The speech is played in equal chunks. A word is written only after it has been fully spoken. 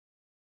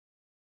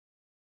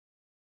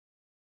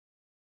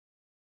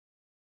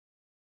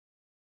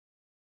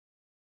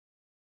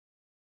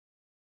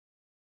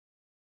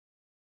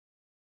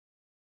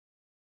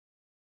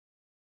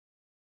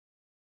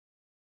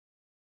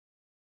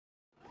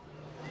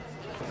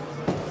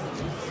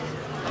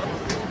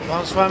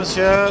Bonsoir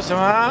monsieur, ça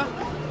va?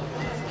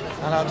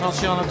 Alors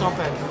attention à la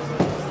tempête.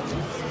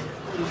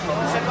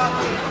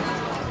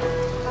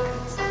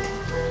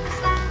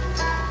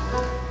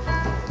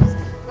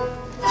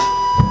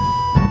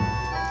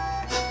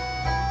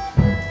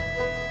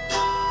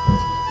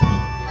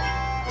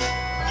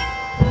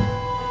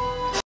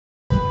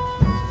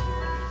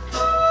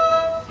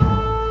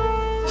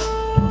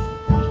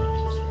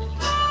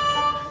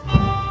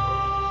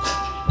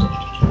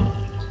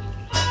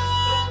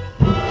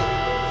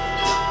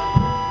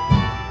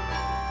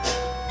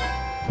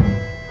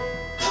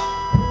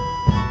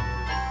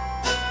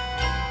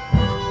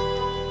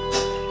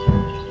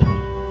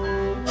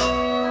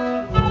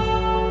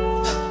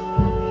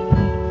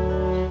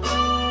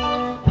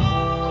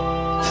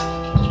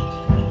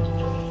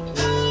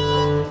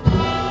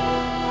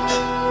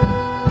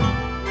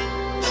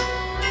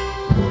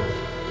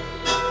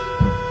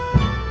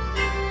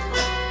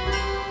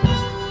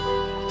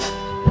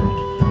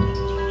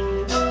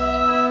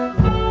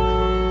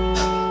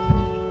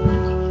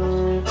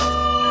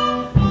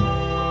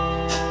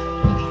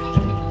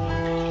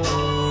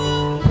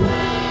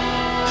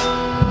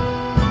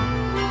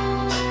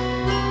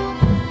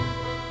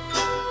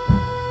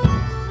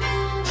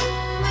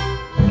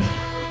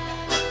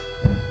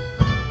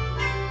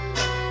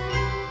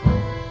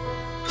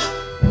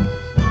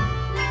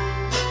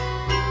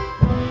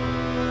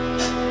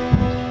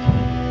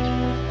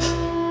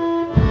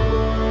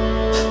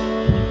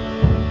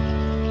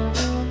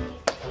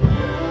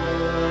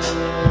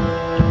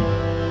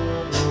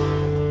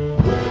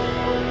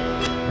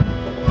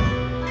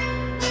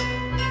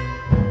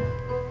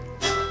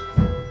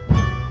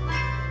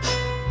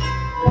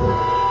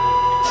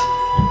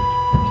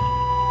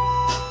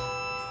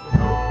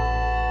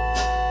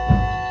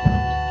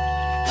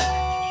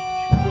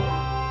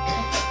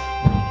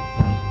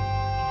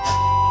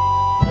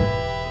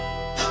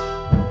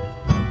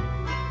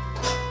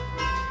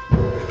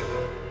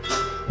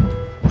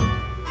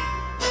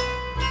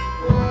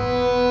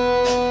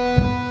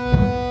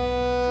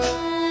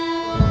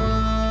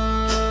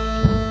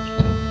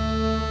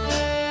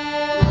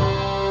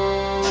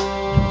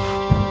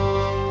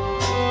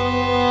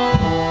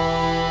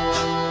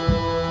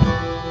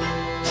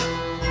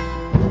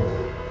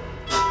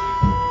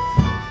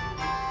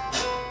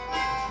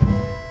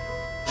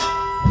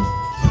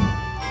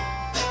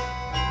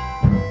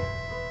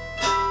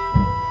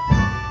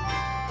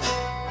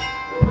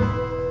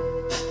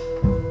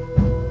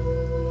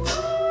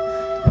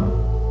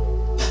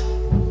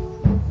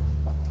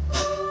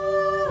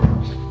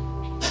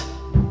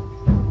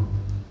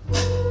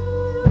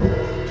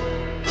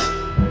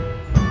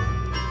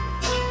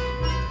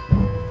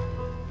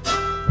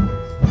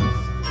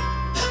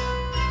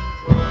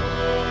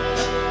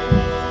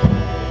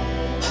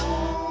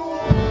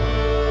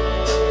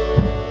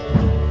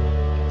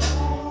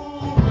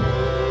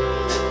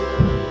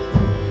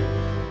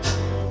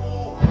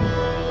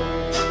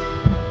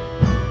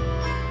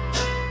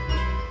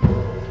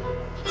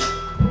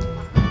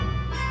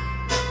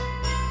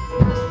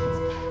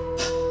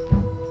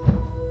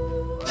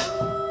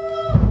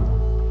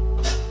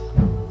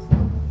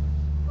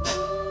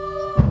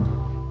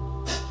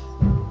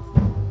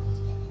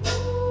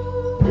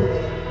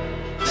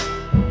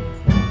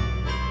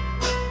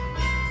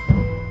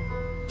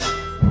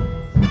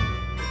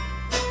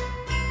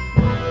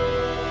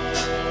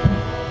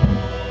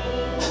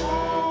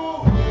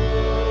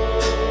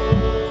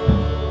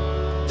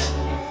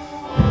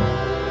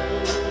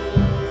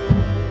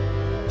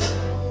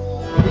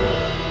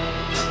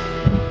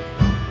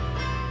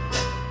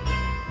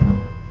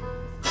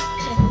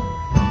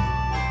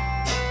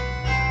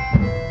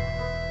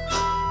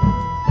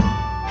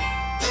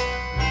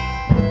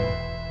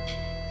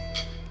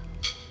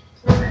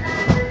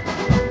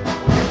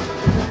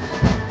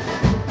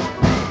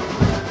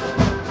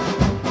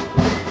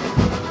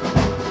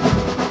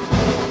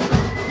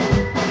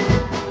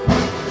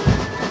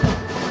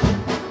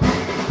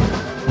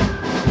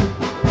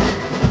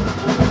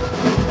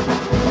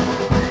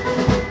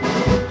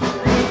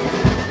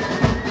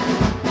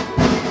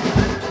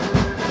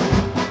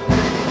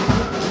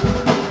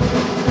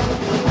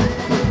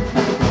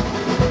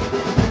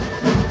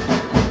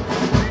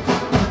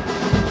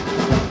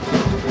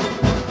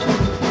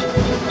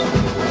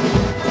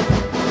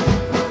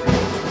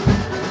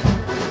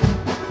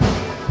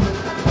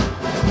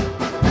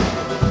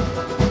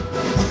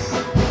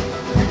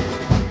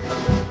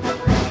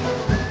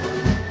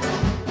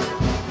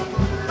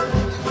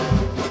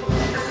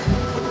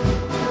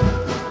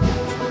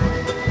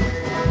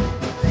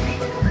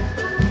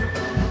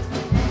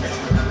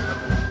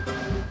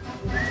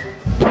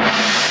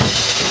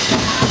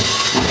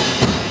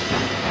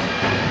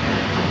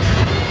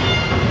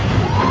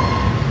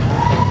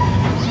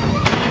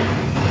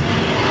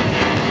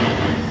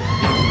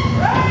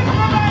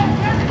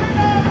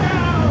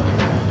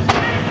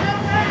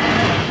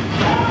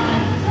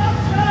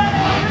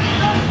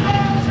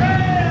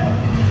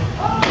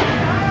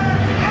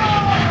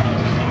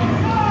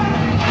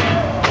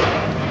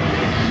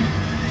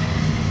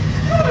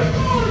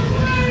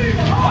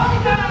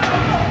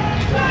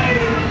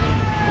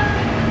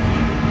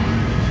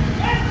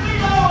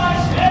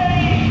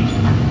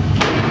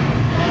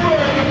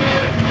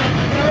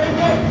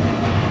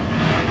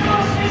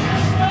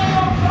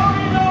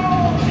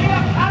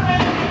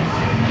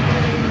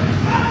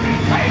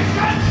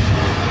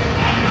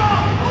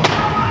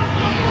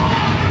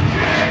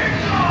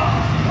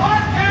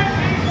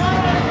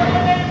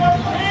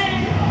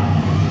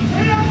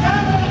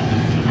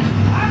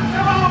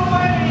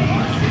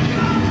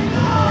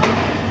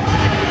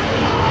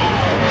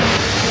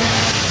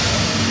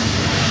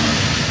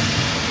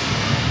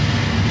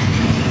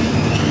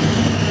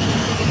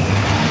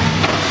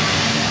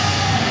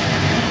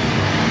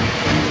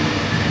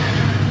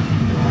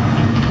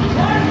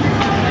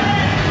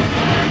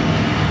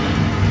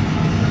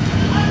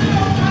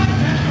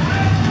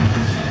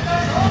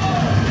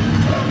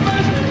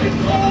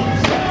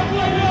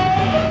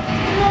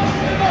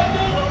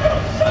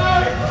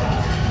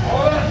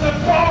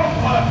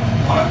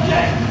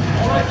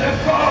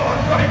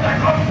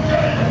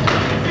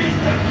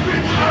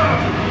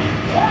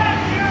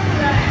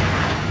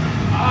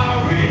 Ah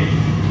oui,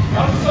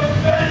 comme ce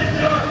bel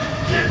idiot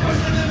qui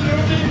possédait le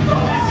livre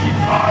dans les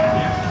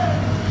ivrognes.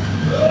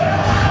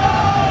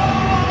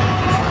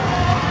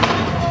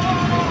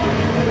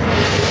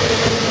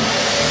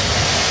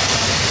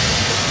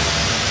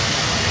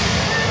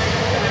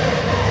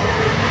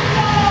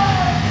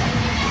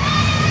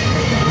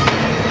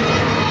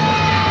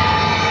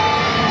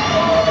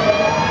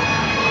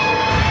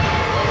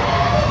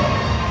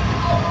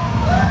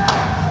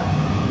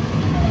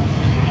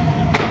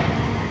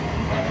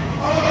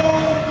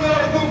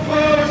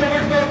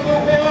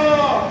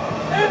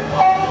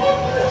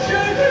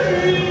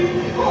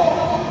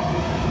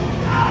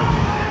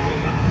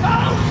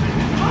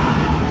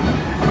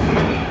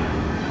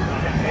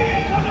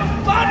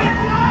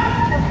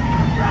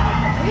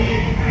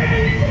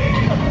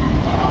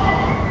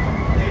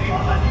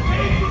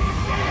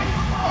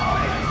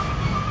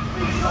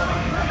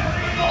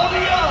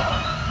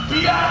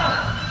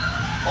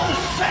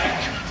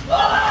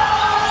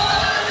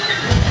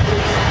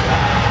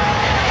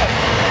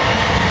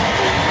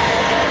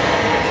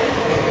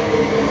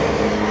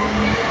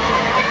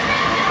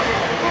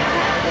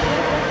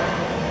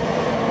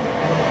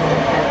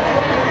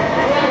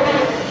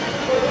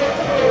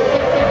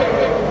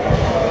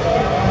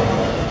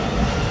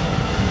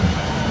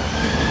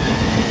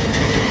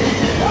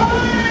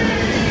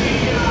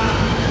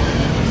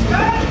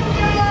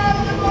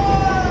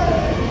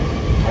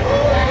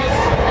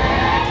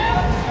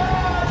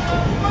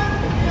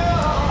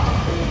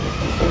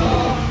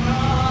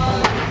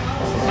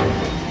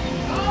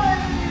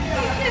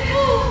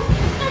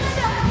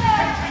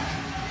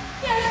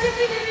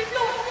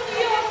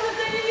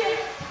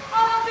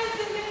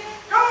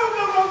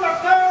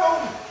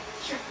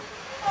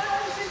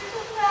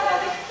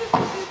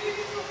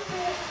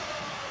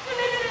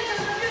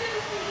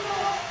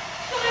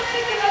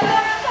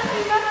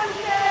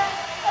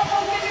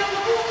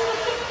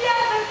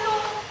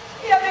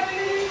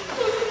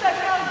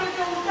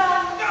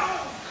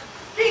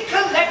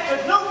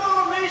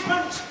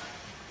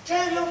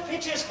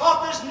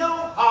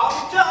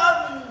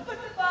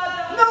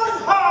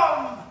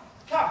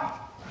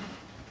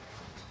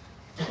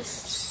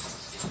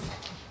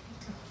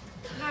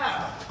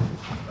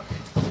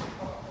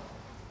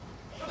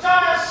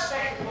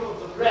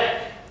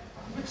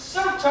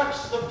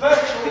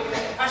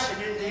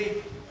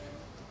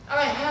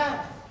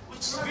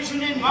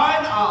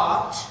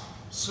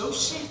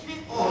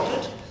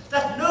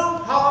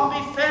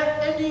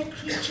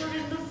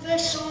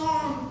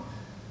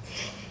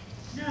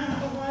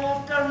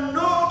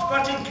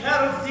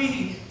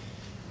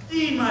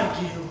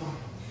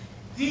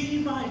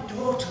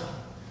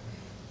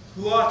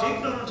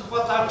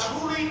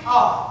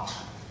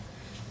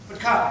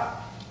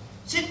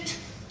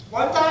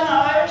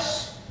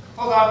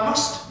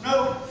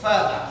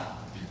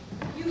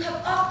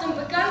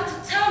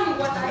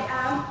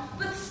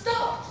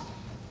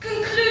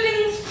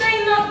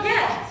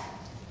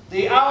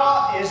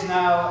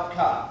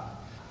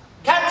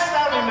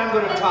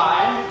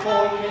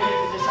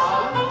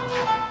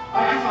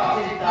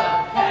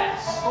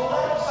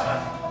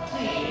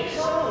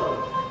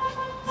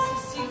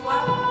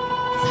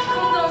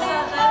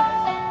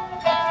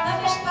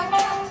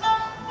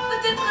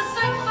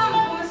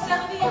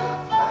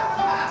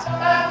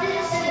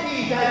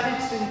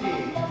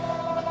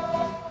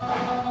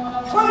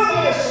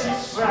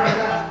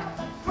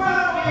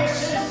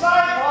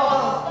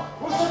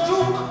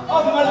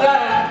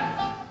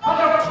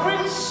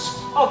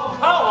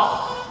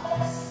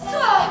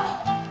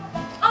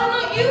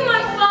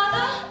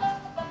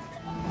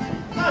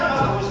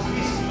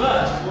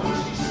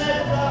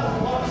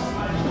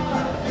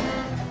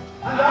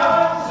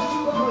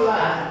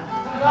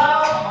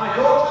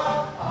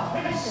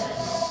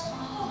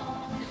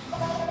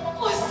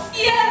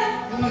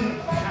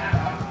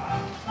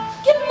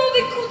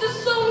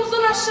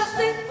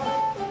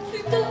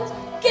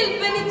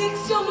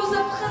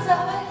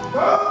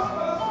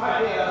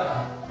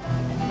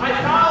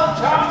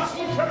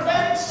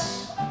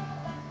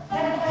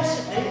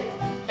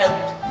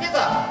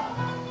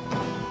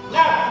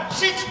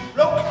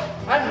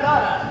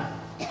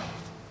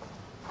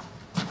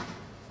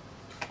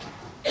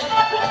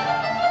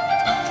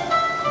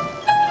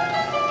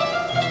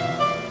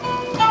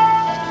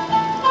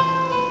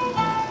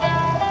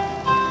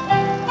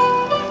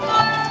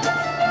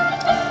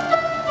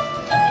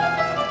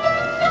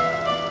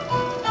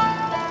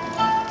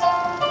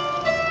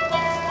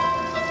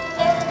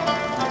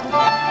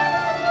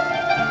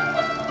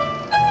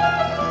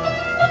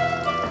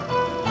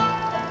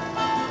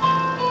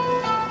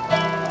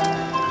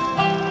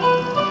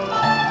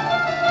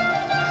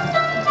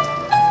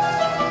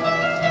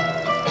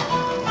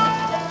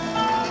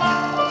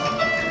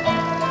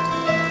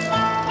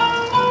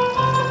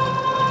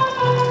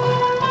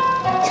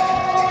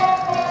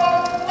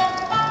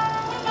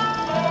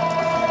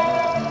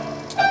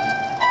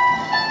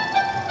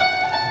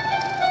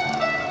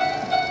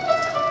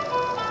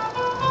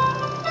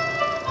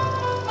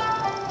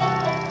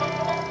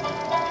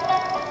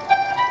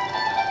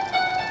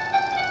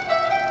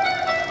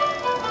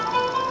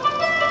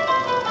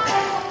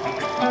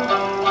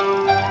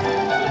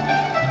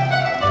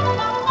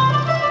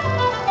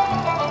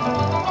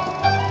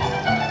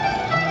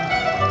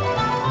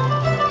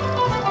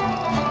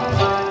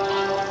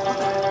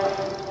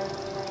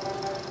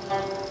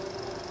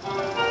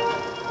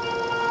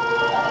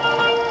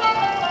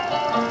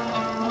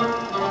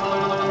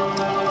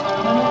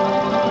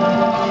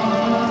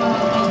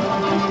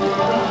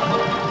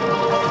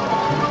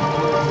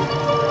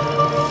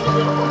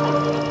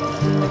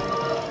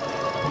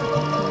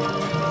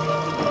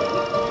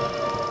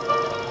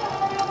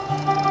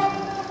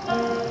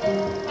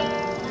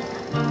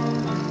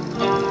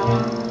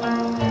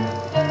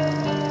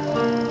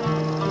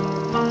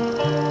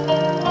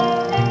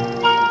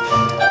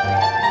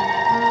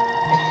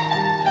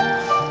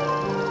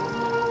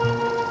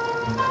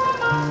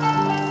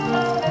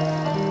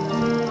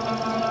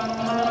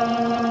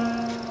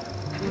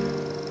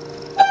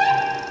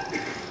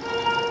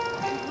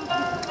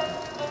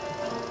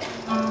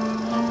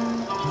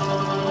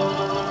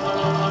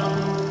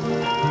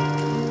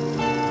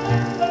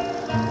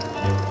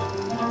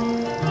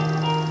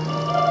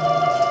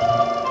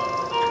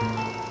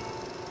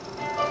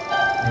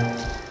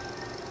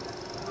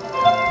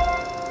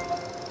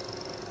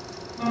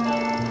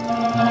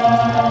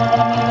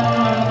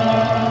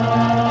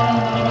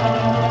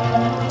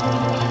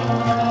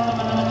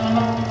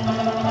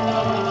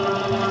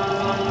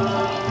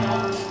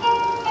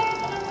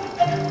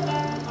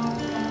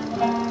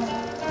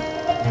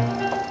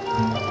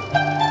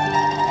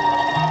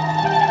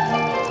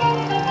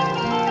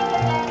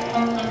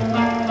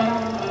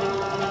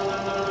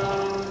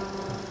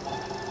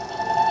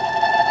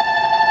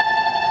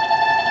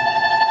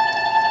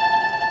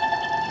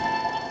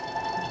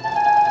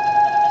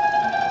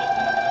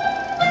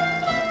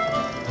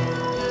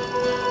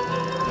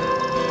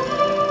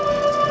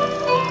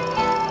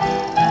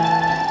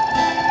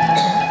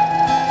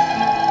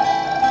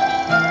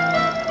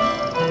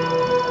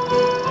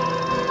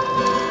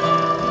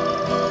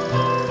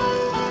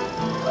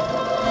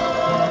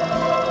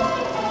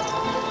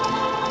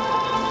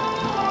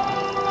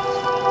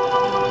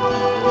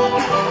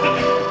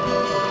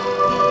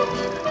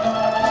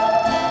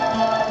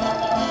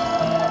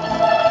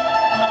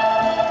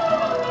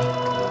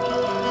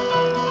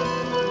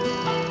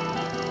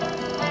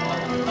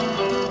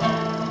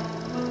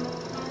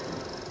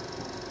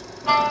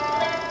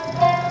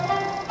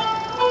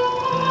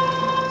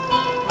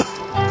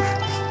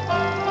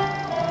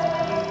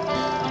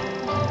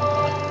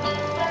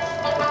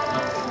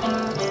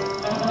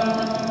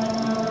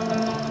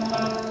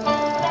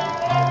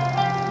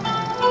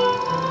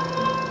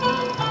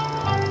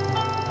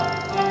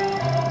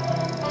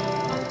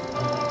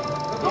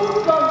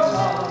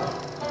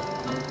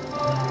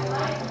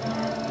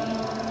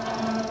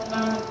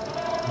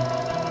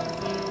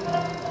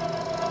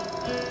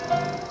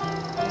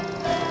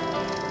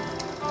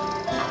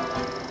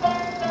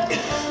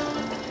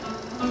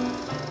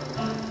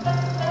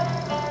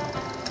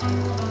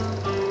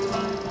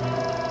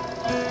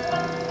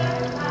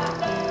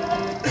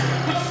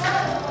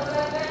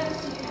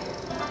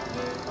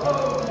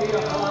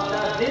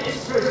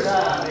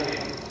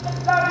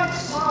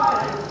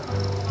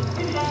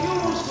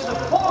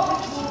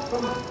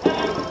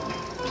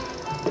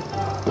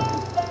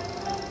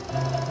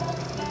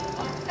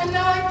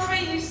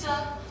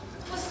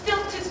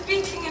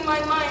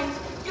 my mind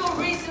your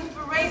reason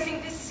for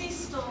raising this sea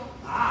storm.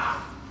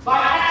 Ah, by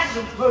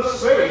accident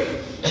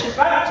persuaded,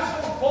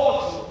 baptismal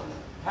fortune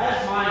has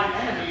mine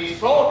enemies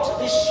brought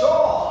to this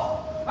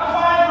shore. And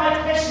by my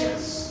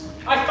patience,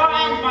 I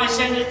find my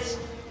zenith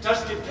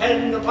does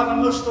depend upon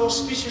a most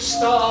auspicious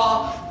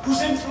star,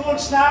 whose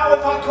influence now,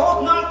 if I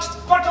could not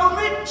but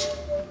omit,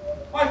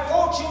 my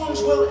fortunes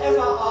will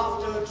ever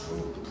after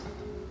droop.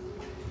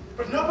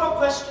 But no more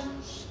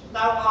questions,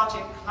 thou art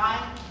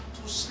inclined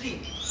to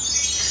sleep.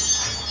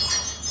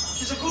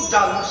 'Tis a good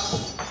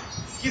dullness,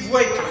 give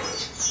way to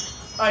it.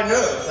 I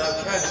know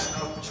thou canst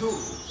not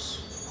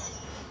choose.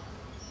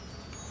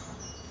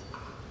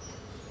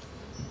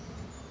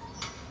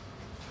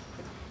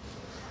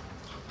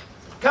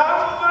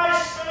 Come, my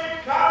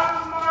spirit,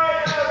 come, my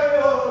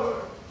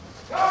Ariel,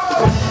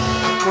 come!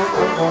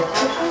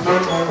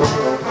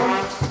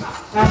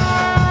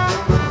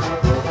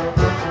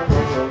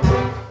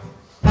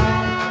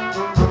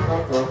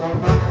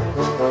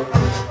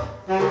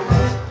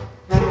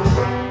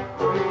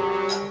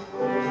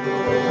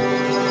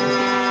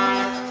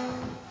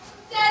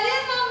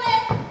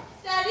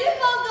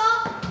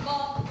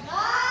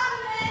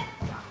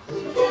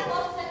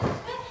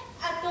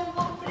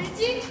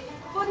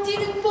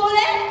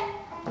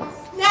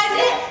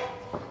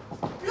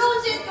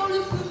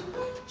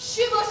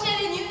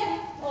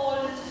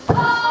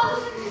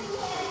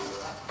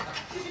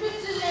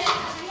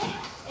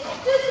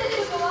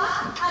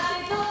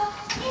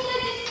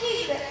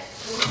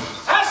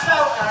 Hast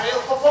thou,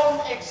 Ariel,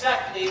 performed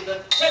exactly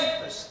the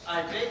Tempest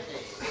I bid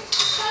thee?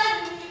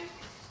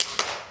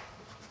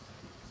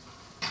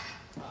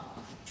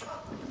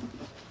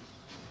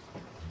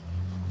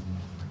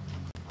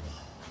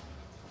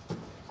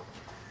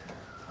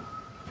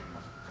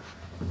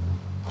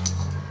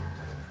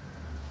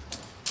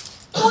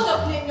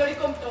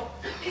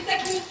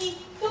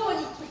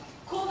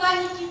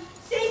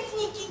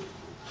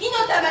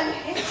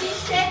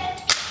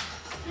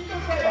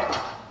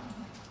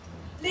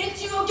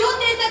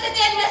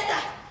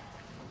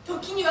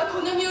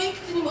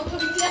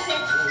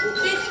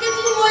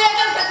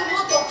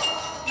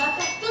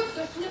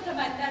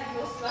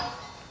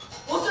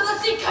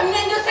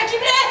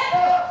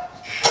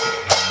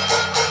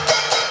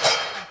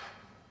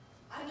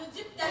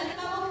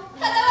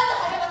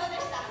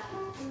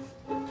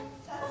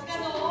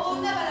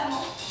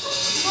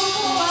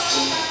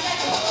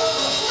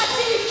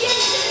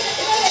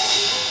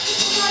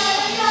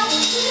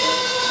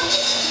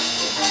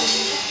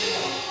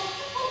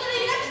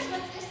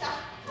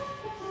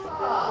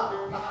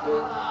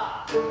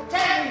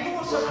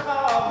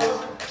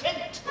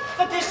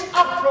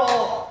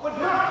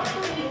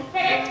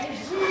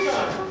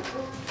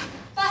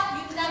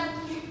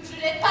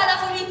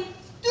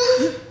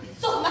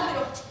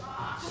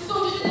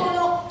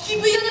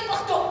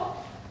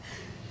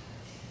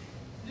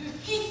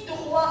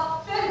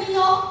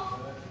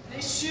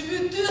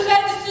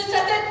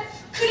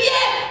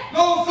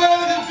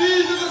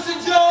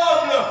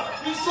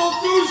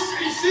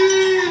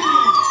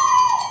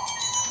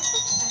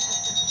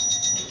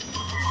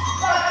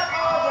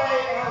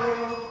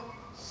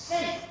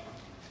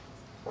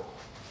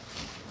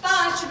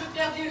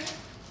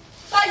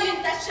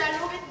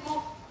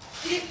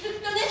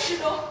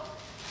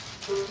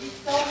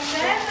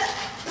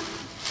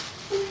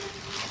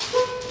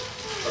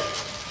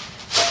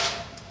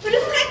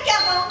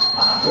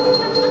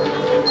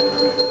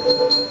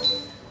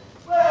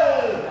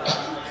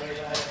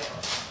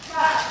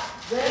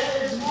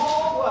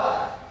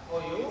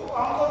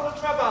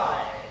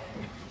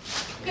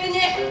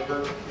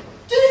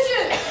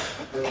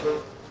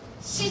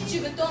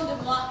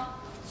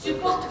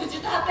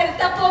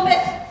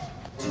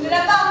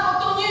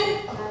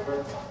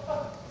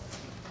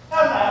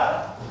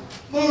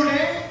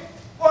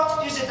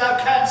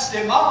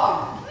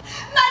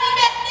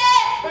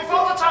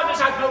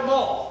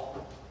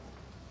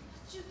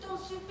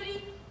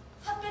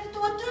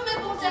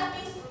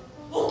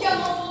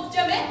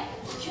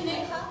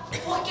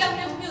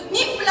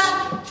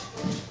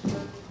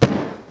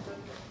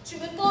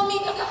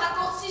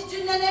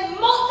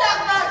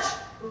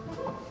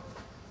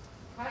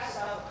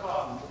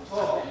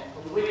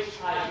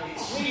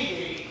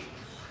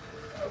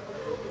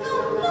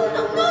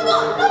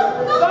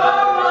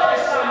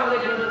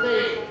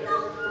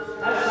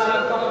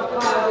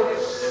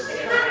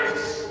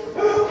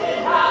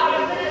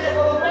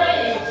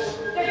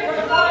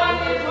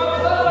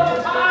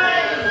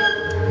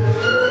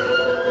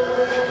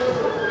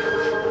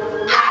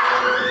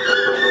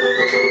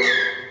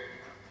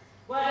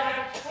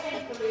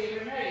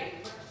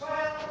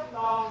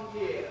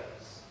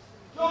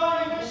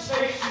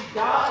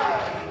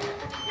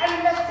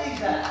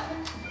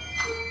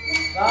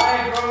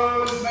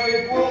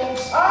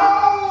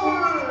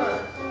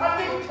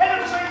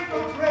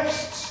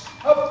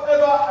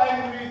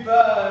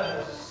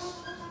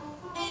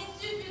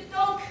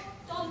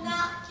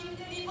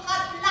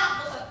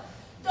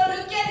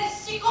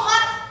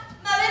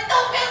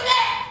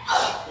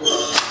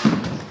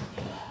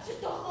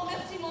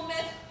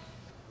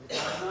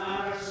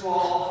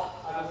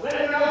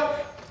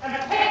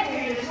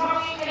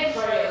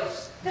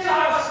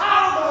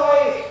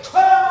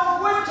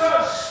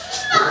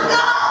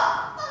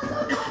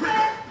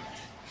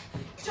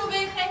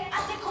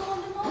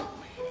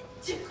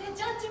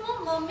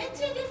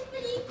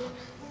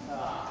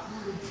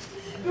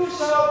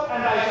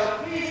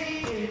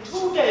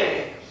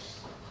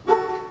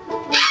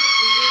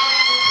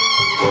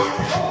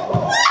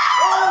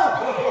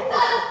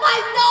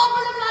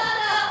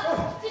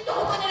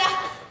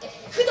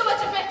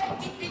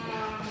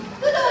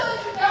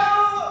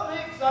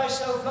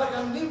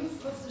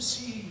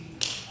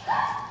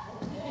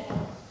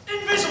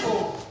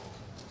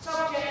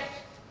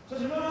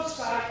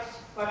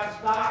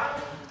 but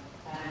thine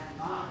and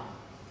mine.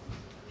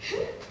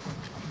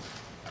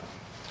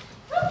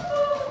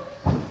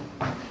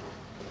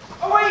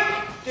 Awake,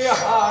 dear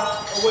heart,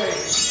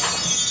 awake.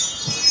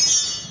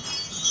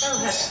 Thou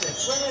hast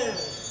slept well.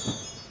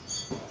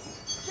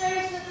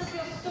 Strangeness of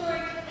your story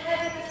can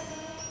heaviness.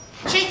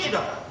 Cheat it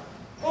up,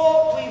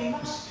 or we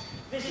must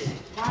visit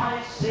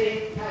my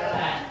safe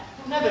Caroline,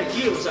 who never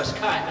yields us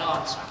kind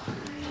answer.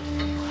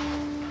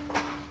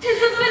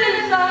 'Tis a villain,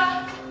 sir.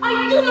 I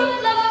do not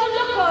love to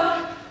look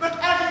on. But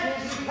as it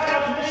is, we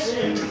cannot miss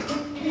him.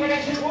 He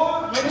makes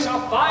wood, makes our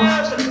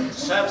fires, and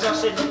serves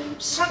us in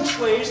such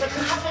ways that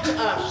comfort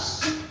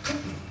us.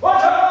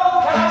 What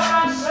ho,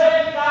 Caroline,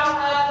 say thou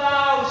art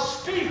thou,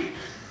 speak.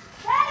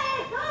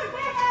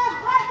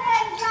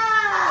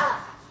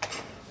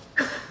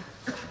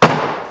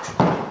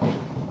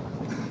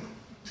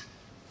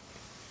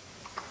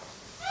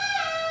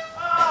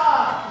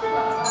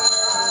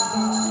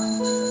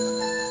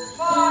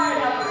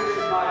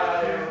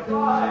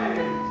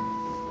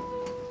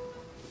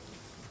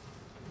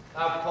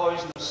 Thou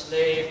poisonous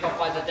slave, got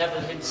by the devil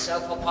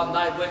himself upon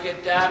thy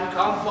wicked dam,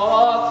 come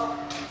forth!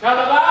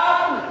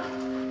 Caliban!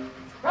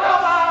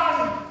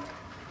 Caliban!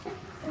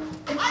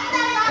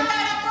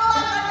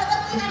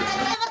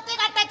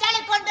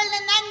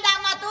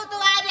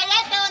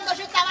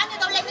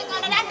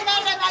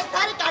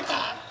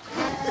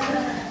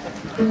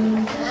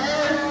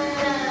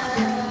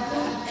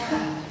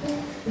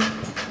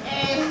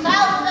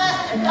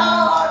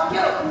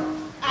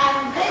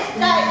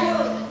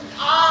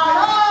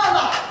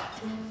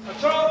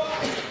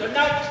 The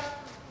night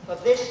for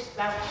this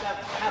thou shalt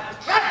have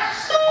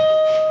chance.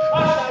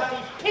 Thou shalt be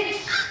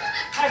pinched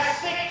as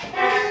thick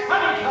as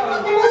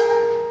honeycomb.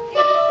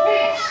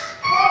 Pinched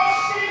for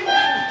sin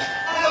and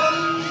the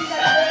bees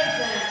that raise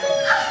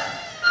them.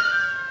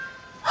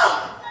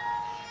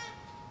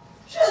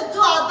 Je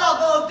dois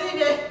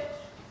t'abandonner.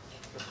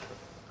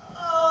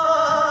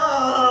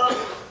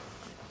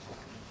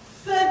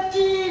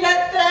 Cette-il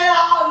était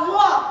à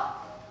moi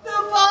de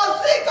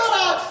penser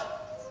correct.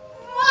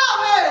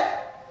 Moi-même.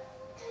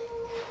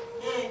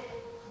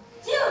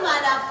 Tu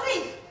m'en as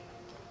pris.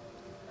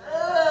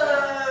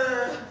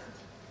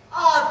 À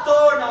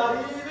ton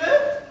arrivée,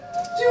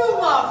 tu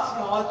m'as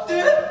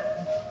flatté.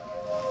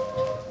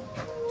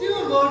 Tu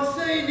m'as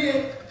enseigné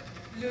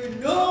le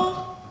nom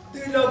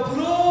de la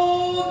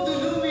grande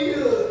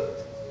lumière,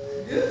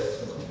 le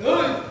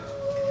soleil,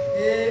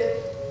 et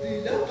de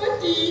la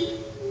petite,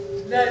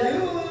 la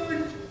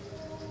lune,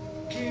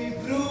 qui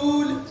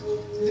brûle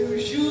le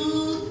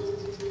jour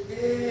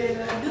et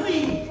la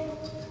nuit.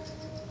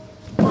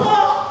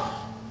 Oh,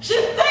 je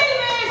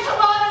t'aimais,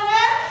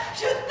 Sabane,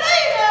 je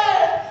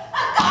t'aimais.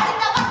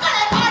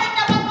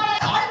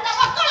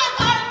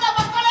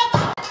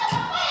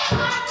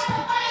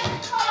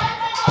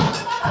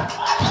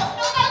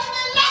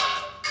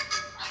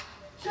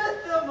 Je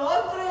te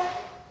montre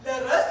les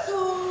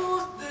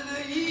ressources de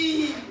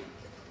l'île.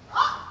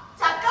 Ah,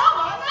 ça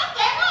commence à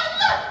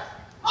démontrer.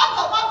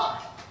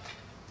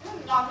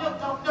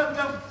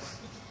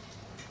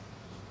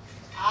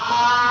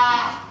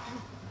 Ah,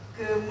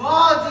 que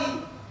maudit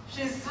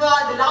je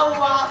sois de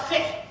l'avoir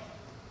fait.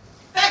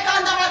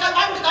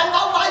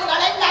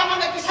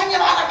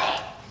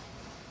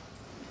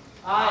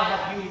 I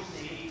have used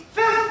thee,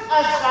 filth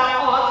as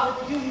thou art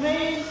with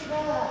humane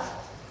care,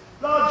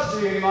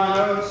 lodged thee in mine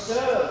own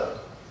cell,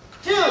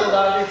 till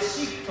thou didst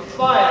seek to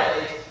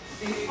violate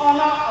the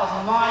honor of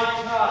my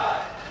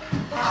tribe.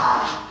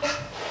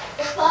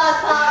 Ah,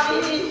 ça,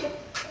 Vivi,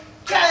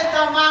 quel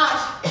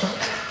dommage.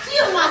 Tu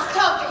m'as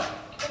stoppé.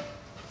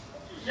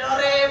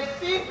 J'aurais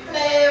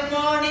peuplé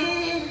mon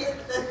île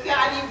de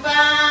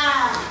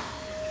Caliban.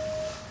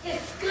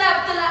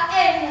 Esclave de la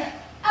haine,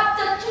 apte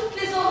à toutes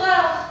les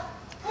horreurs.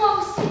 Moi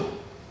aussi,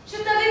 je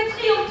t'avais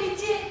pris en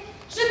pitié.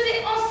 Je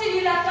t'ai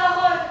enseigné la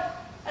parole,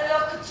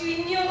 alors que tu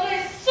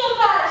ignorais,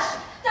 sauvage,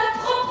 ta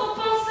propre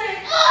pensée.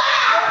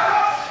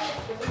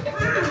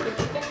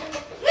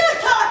 You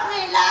taught me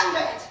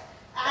language,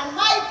 and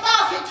my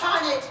profit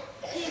on it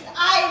is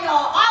I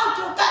know how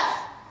to curse.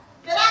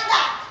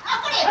 Miranda,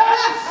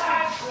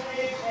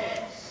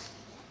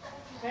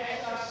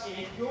 Let us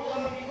in your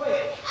own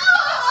way.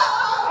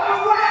 I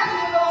ran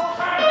no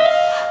time.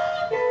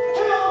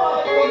 Till my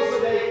face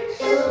with aches.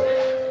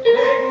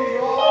 Maybe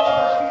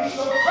all be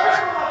so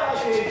terrible like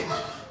I did.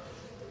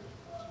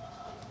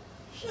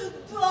 je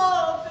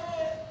dois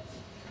faire.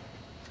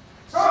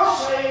 So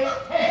say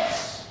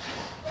hence.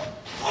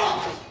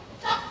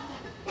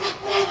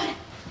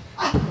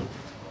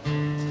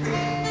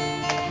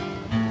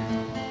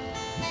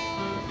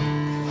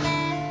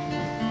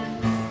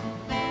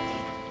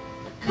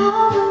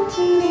 Come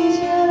to these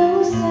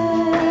yellow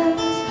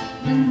sands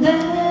and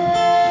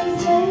then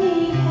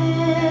take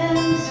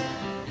hands.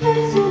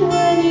 Kiss it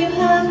when you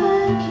have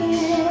her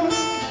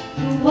kissed.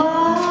 The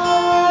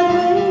wild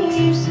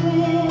waves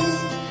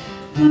whist.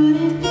 Put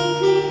it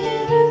neatly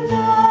in her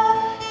thought.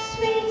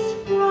 Sweet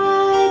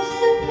sprite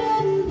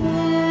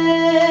September.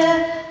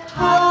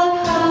 Ha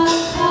ha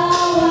ha ha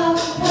ha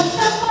ha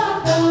ha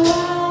ha ha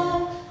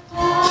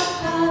ha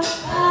ha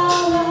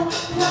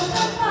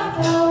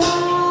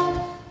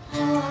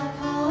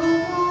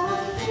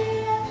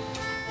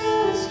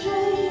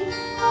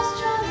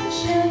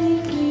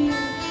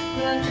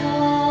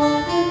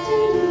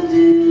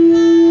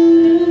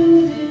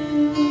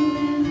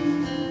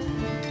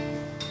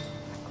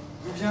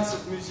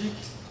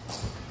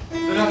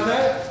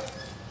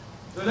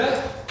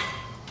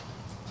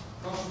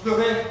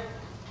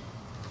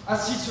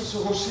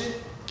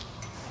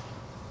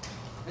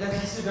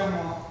glissé vers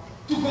moi,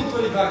 tout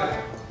contre les vagues,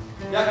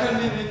 et a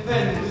calmé mes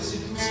peines de ses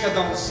douces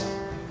cadences.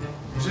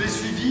 Je l'ai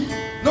suivie?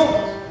 Non!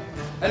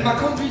 Elle m'a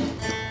conduit.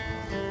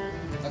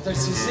 A-t-elle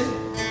cessé?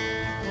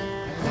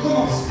 Elle a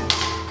recommencé.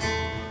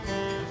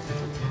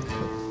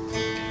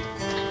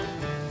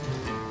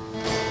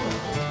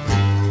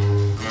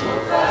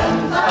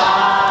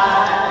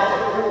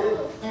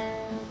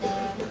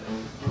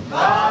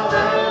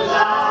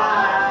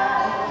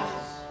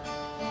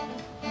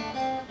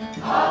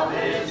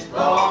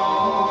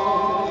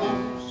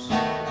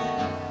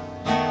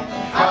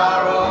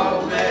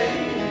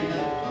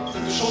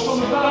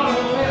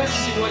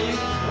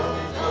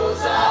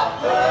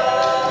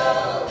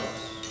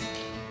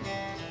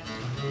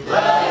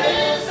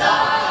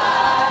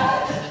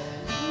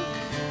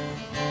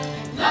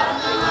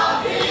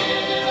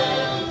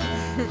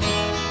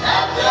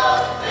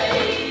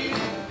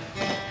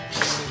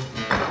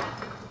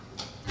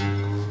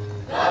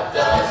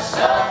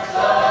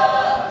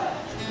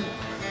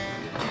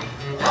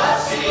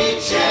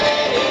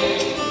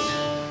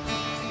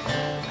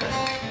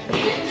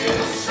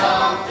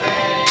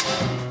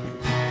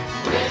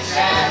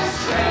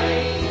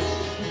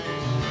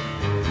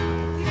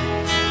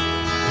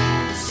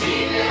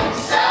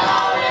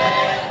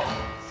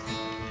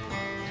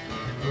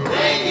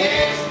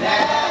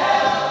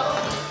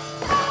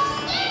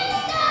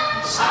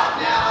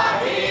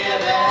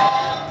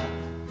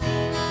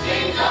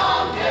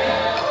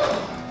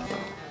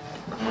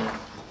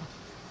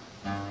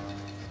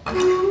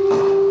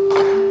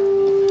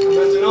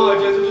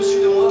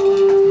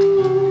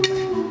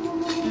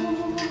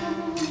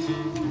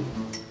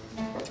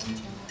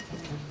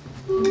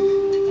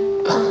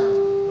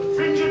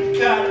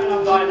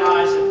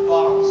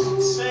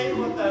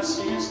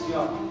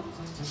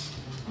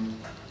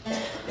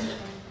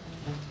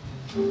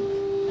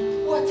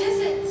 What is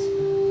it?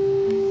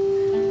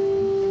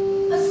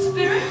 A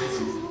spirit?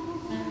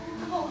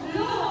 Oh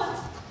Lord,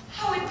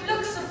 how it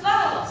looks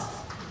about!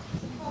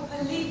 Oh,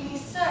 believe me,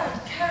 sir,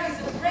 it carries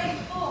a brave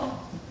form.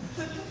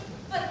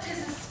 But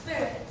 'tis a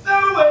spirit.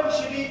 Though when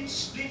she eats,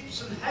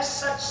 sleeps, and has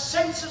such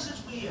senses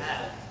as we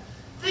have,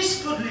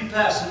 this goodly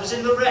person was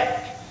in the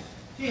wreck.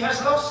 He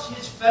has lost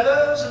his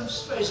fellows and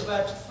strays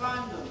about to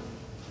find them.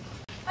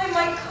 I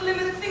might call him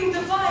a thing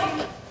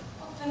divine.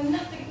 Oh, for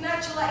nothing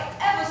natural I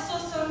ever saw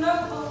so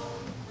noble.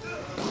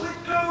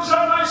 Quick goes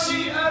on, I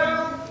see,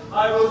 Ariel.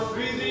 I will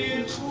free thee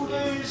in 2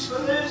 days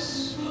for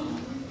this.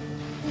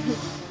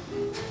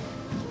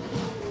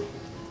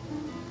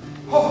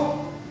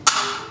 Oh!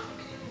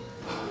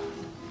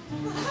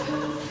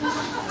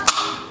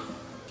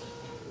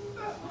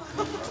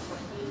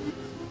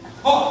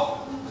 Oh!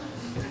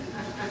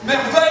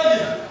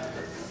 Merveille!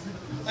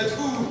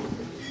 Êtes-vous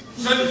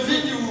jeune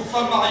fille ou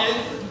femme mariée?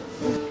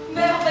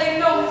 Merveille,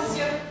 non,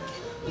 monsieur.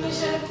 Mais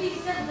jeune fille,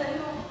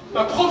 certainement.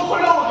 Ma propre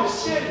langue,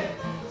 ciel!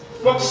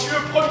 Moi qui suis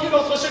le premier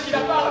d'entre ceux qui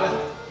la parlent,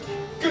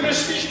 que ne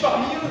suis-je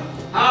parmi eux?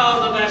 How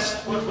the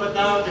best what wert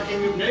thou the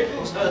king of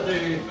Naples heard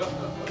thee.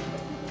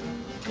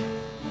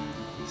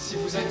 Si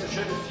vous êtes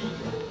jeune fille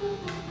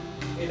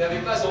et n'avez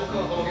pas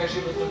encore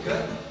engagé votre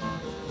cœur,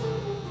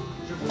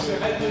 je vous fais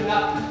reine de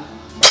Naples.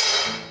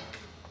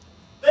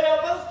 They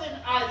are both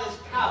in either's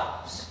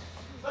powers,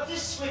 but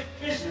this swift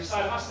business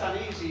I must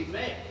uneasy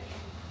make.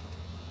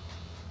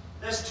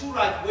 There's too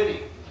right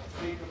winning,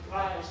 make the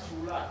prize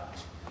too right.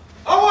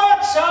 A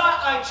word, sir,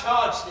 I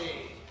charge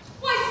thee.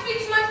 Why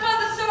speaks my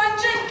father so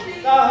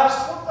ungently? Thou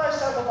hast put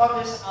thyself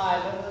upon this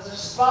island as a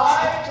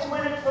spy to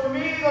win it for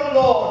me, the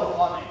lord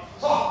upon it.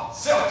 Oh,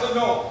 certes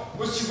non!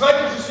 Aussi vrai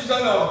que je suis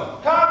un homme!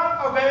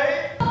 Come,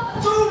 obey.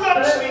 Do not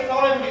let me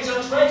call him, he's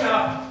a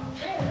traitor.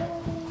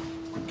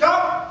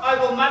 Come, I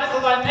will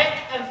manacle thy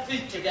neck and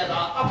feet together.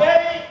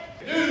 Obey.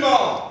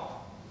 Nullement!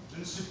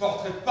 Je ne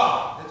supporterai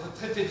pas d'être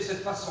traité de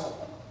cette façon.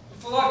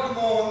 Il faudra que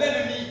mon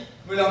ennemi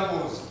me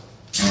l'impose.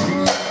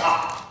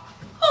 Ah.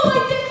 Oh, my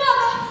dear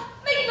father,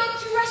 make not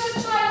too rash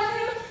a trial of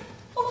him,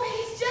 for he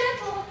is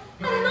gentle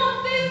and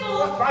not fearful.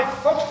 My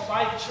foot,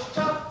 my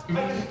tutor, I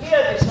can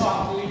hear this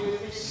army with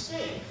his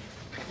sting.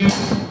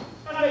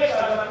 And I guess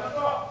I don't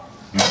drop.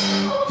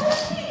 Oh,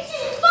 please,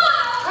 you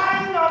fire!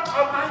 Hang not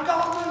on my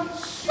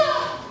garments. Sir,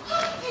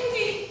 have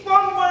pity.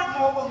 One word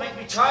more will make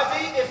me try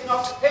thee, if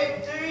not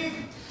hate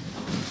thee.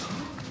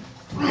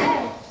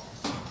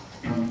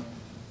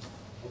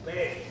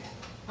 Obey.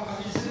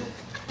 Paralysés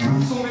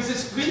sont mes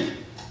esprits,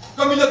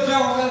 comme il advient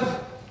en rêve.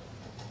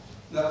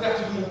 La perte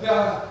de mon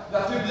père,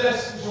 la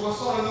faiblesse que je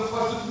ressens, le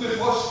naufrage de tous mes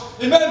proches,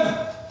 et même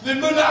les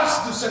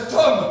menaces de cet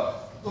homme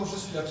dont je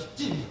suis la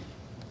victime.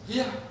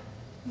 Rien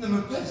ne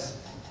me pèse.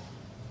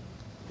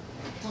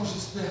 Tant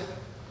j'espère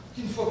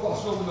qu'une fois par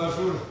jour de ma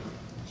geôle,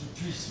 je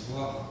puisse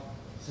voir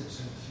cette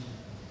jeune fille.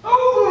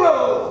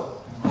 Oh!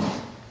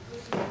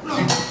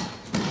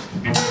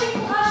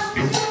 Courage,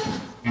 monsieur.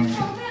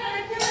 Son père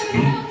avait bien le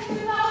meilleur que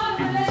ses paroles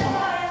ne laissent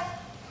paraître.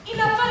 Il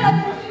n'a pas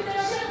l'habitude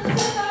d'agir de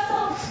cette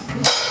façon.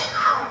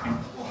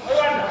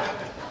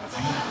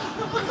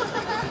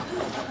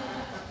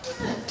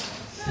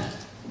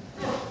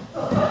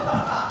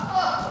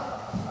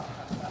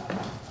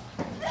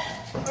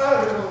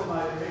 Farewell,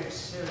 my great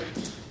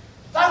spirit.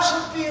 Thou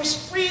shalt be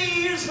as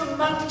free as the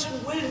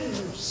mountain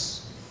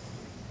winds,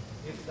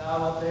 if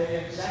thou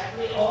obey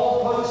exactly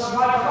all posts of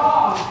my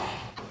command.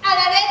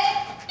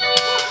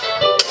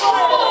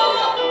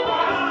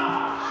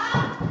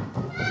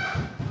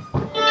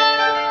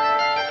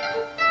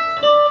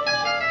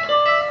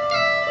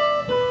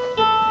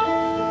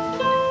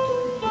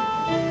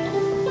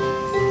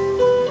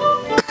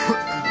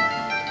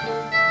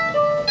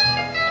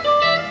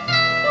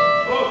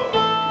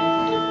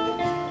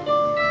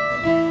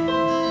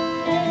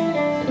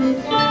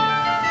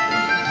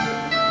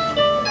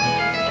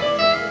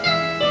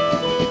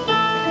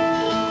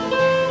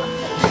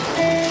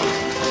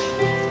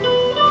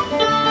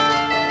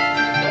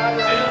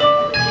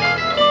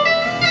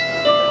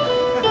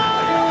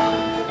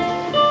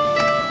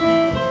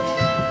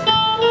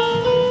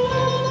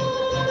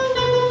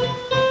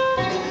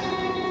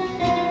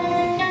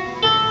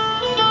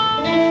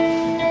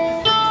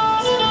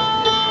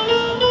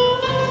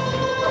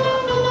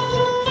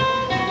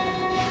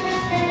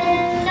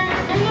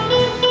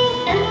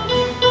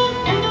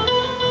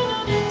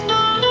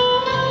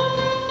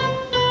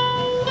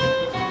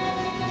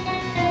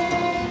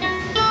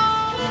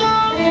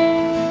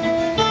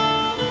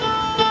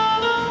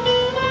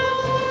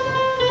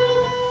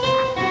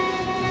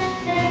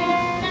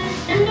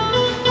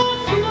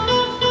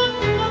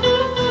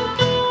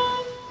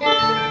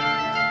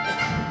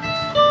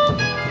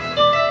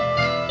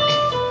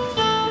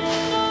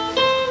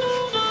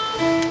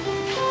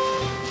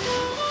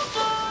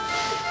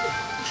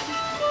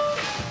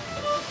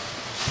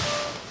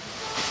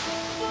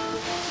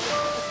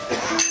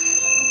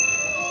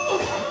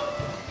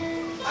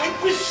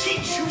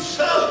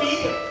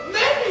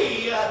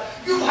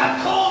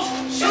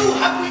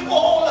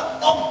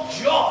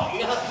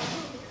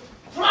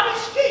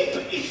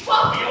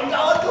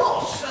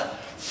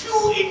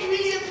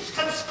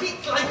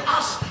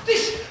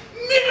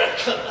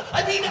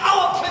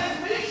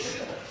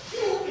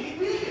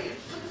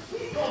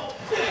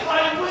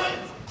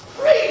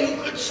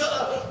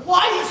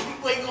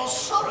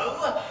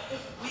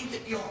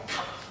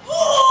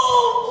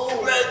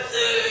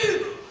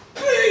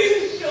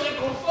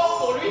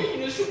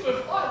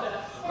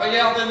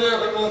 Regardez-le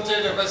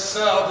remonter le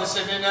ressort de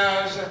ses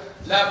ménages.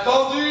 La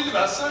pendule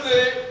va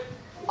sonner.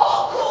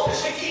 Encore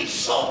qu'il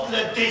semble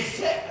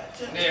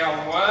déserte.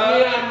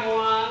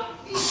 Néanmoins.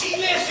 Ici,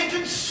 l'air, c'est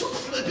une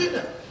souffle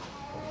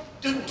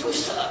d'une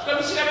douceur.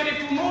 Comme s'il avait des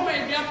poumons, mais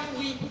bien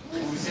pourris.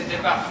 Vous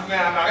êtes parfumé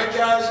à un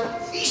marécage.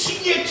 Ici,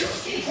 il y a tout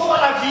ce qu'il faut à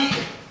la vie.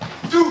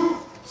 Tout,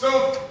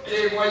 sauf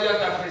les moyens de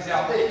la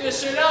préserver. De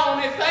cela, en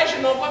effet,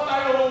 je n'en vois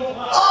pas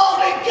l'ombre. Oh,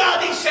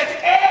 regardez cette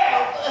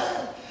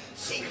herbe!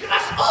 Si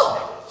grasse, oh,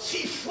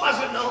 si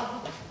foisonnant.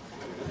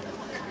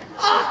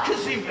 Ah, que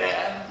c'est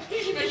vert.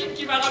 Et j'imagine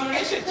qu'il va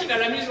ramener cette île à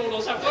la maison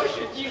dans sa poche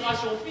et dire à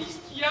son fils,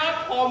 tiens,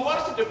 prends-moi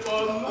cette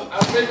pomme.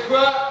 Après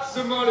quoi,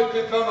 semant les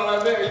pépins dans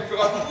la mer, il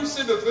fera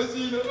pousser notre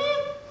île.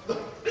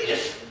 Mais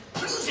le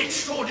plus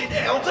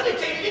extraordinaire, on connaît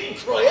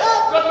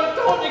incroyable.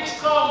 Comme tant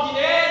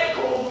d'extraordinaire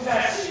qu'on vous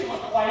assure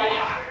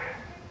incroyable.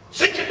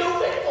 C'est que nos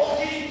vêtements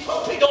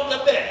trempés dans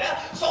la mer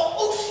sont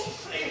aussi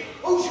frais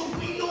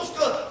aujourd'hui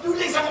lorsque nous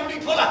les avons mis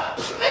pour la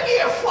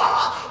première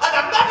fois à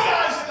la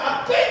mariage de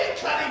la belle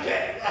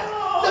Claribel,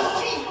 le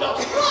fils de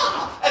notre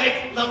roi,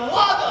 avec le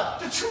roi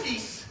de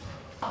Tunis.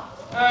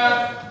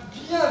 Un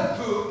bien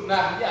beau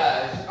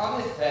mariage, en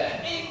effet.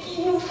 Et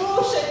qui nous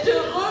vaut cet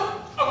heureux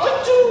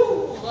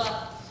retour.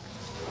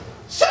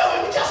 So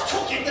we were just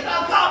talking that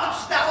our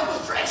garments now are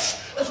fresh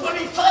as when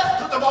we first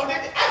put them on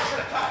in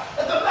Africa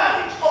at the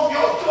marriage of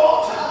your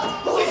daughter,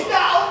 who is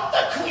now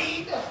the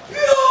queen.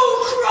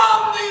 You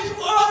cram these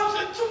words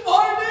into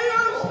my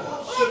ears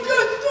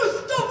against the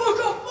stomach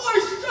of my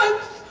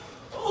sense.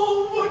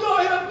 Oh, would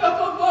I had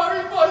never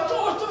married my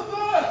daughter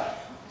there,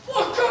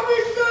 for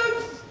coming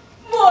thence,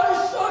 my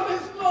son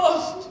is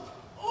lost.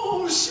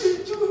 Oh,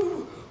 she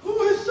too,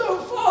 who is so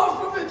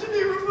far from it to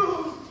be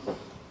removed.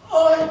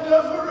 I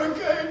never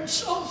again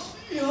shall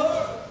see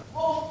her.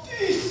 Mon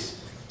fils,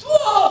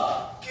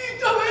 toi, qui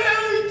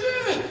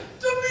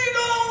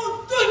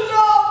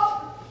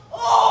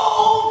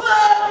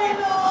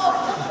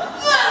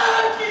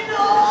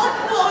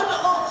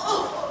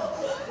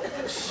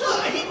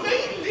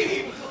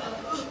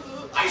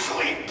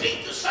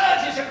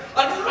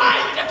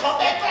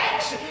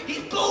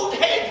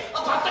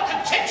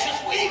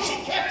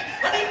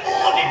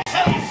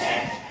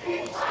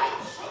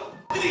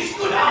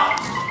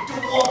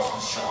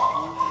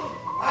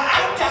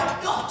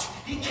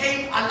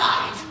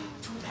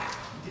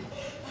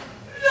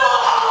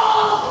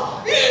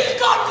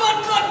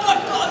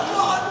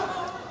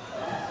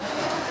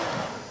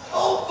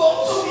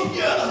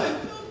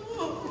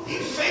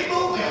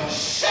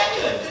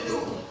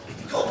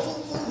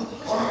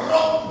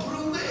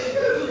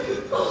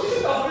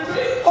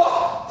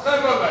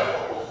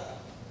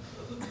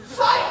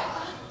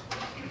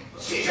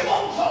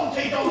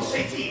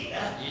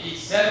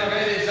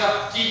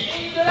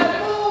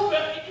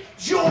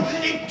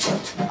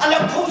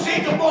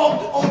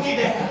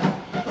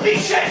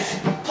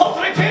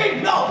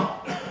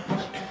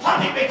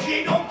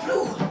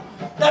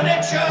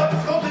Manager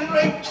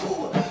prodiguerait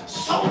tout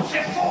sans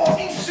effort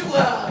ni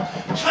sueur.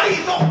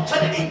 Trahison,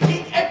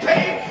 télénique,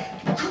 épée,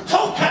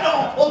 couteau,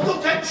 canon, au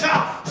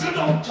tout-déjà, je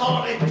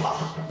n'entendrai pas.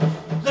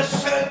 Le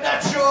seul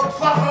nature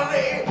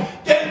parlerait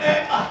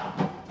d'elle-même,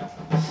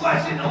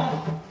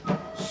 foisonnant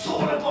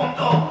sur le bon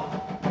nom.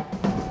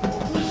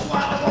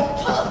 Besoin de mon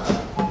peuple,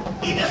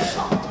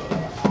 innocent.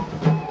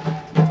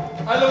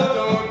 Allons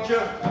donc,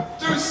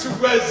 tous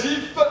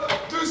oisifs,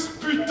 tous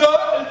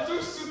putains et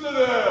tous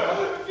souteneurs.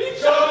 Vive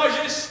sa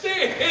majesté!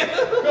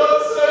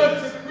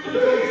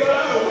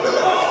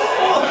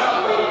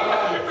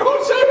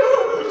 Conseil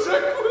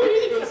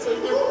de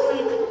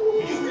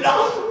You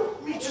love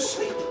me to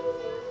sleep.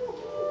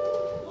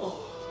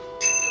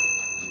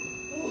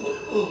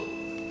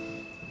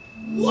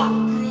 What,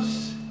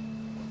 Bruce?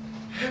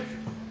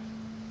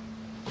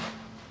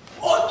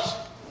 What?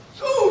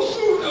 So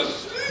soon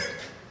asleep?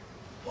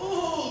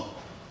 Oh,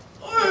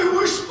 I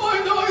wish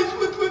mine eyes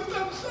would with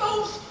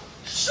themselves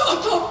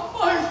shut up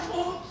my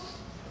thoughts.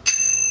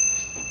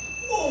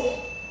 Oh,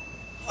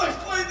 I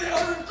find they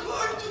are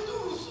inclined to do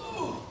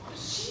so.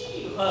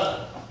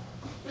 Sire,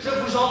 je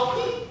vous en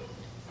prie,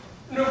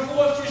 ne vous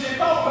refusez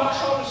pas aux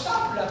marchands de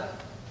sable.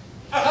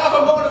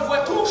 Rarement le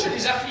voit-on chez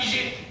les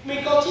affligés,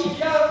 mais quand il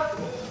vient,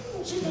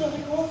 c'est un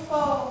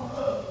réconfort.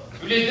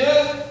 Tous les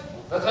deux,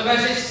 votre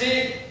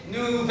majesté,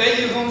 nous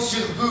veillerons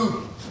sur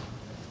vous.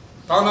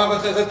 Pendant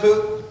votre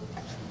repos,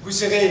 vous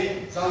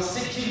serez en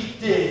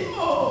sécurité.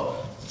 Oh,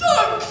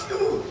 thank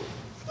you.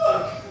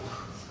 Thank you.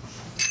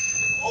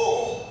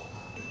 Oh.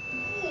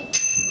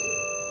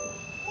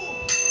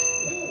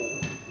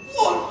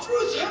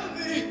 Wondrous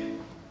heavy.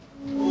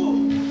 Oh.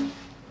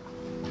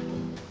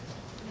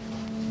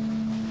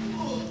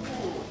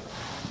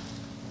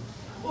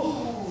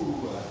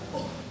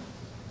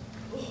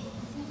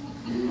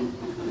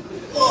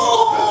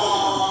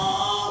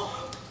 Oh,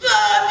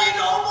 Daddy,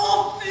 no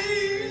more,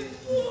 please.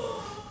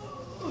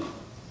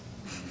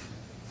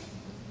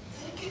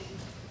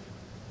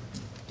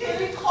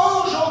 Quel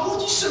étrange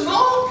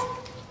engourdissement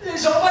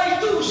les envahit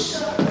tous.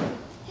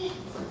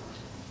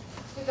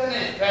 C'est un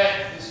effet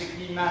de ce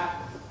climat.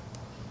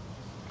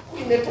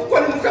 Oui, mais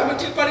pourquoi ne nous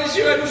ferme-t-il pas les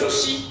yeux à nous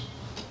aussi?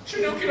 Je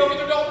n'ai aucune envie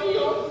de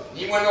dormir.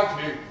 Ni moi non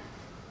plus.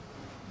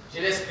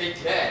 J'ai l'esprit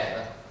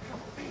clair.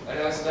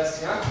 Alors,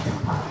 Sébastien,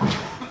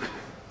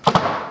 ne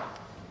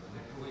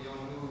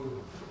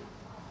pourrions-nous...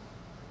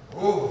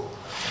 Oh,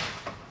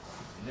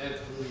 ne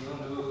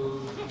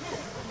pourrions-nous...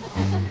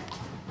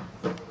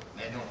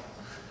 Mais non.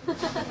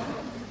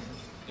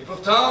 Et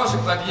pourtant, je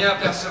crois bien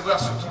percevoir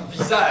sur ton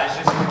visage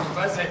ce que tu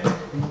vas être.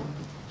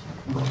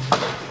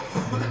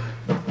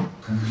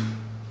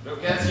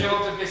 L'occasion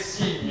te fait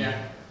signe,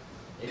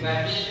 et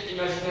ma vive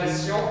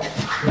imagination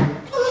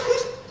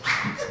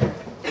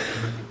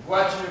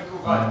voit une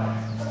couronne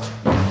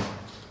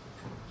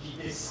qui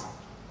descend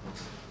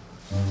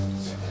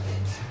sur ta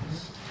tête.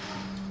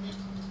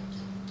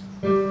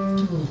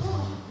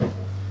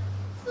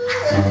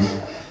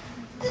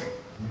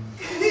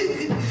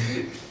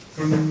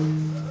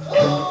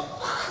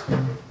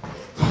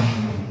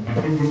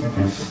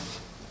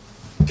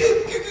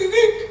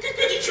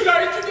 Que dis-tu là?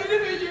 Es-tu bien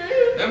éveillé?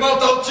 Ne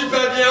m'entends-tu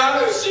pas bien?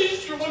 Si,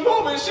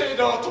 sûrement, mais c'est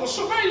dans ton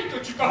sommeil que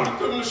tu parles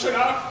comme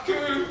cela.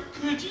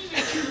 Que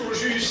disais-tu au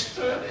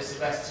juste? Mais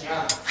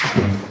Sébastien,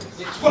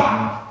 c'est toi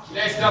qui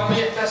laisses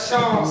dormir ta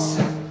chance.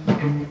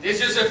 Tes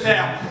yeux se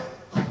ferment,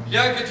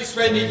 bien que tu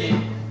sois éveillé.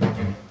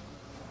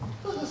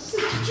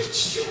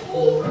 Tu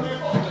ronfles, mes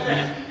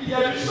frères. Il y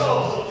a du sens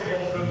dans tes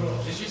ronflements.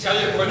 Je suis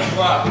sérieux pour une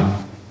fois.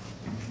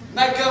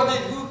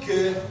 M'accordez-vous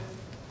que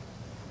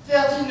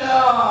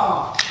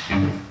Ferdinand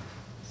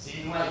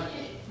s'est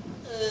noyé?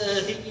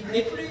 Il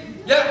n'est plus.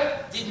 Bien,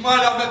 dites-moi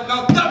alors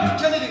maintenant, top,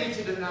 quel est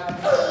l'héritier de Naples?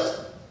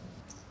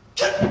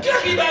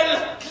 Claribel.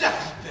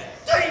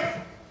 Claribel.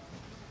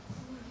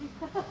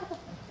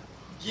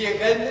 Qui est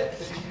reine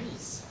de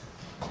Tunis.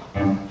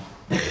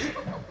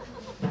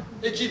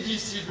 Et qui dit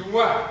si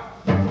loin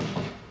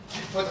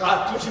qu'il faudra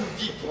toute une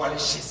vie pour aller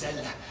chez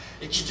elle,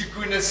 et qui du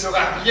coup ne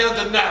saura rien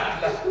de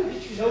Naples. Mais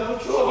tu vas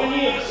toujours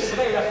revenir, c'est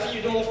vrai, la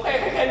fille de mon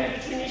frère est reine de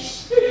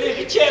Tunis,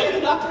 l'héritière de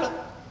Naples.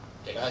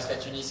 Qu'elle reste à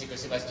Tunis et que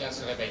Sébastien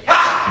se réveille.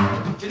 Ah!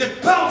 Que ne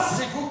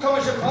pensez-vous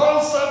comme je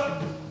pense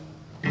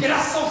que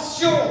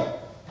l'ascension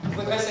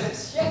faudrait cette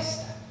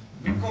sieste?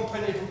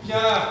 Comprenez-vous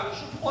bien?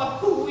 Je crois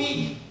que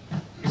oui.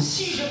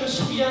 Si je me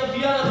souviens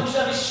bien, vous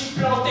avez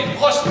supplanté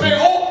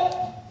Prospero,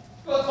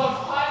 votre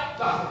frère.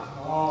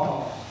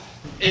 Parfaitement.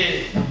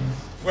 Et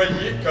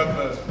voyez comme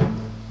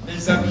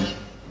mes amis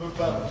me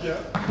parlent bien.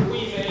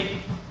 Oui, mais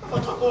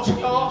votre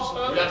conscience...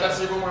 Où la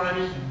placez-vous, mon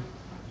ami?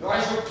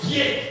 L'aurais-je au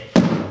pied?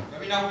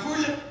 Comme une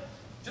ampoule,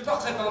 je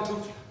porterai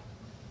pantoufle.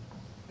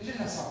 Mais je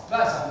ne la sens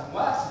pas en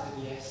moi,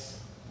 cette déesse.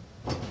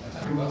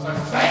 Votre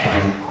frère!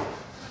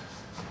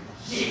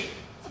 J'y,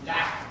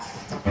 là!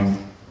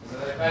 Vous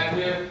n'aurez pas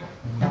mieux.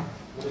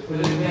 Vous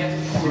pouvez le mettre.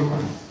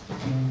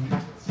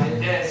 C'est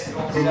déesse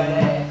dont il a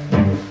l'air.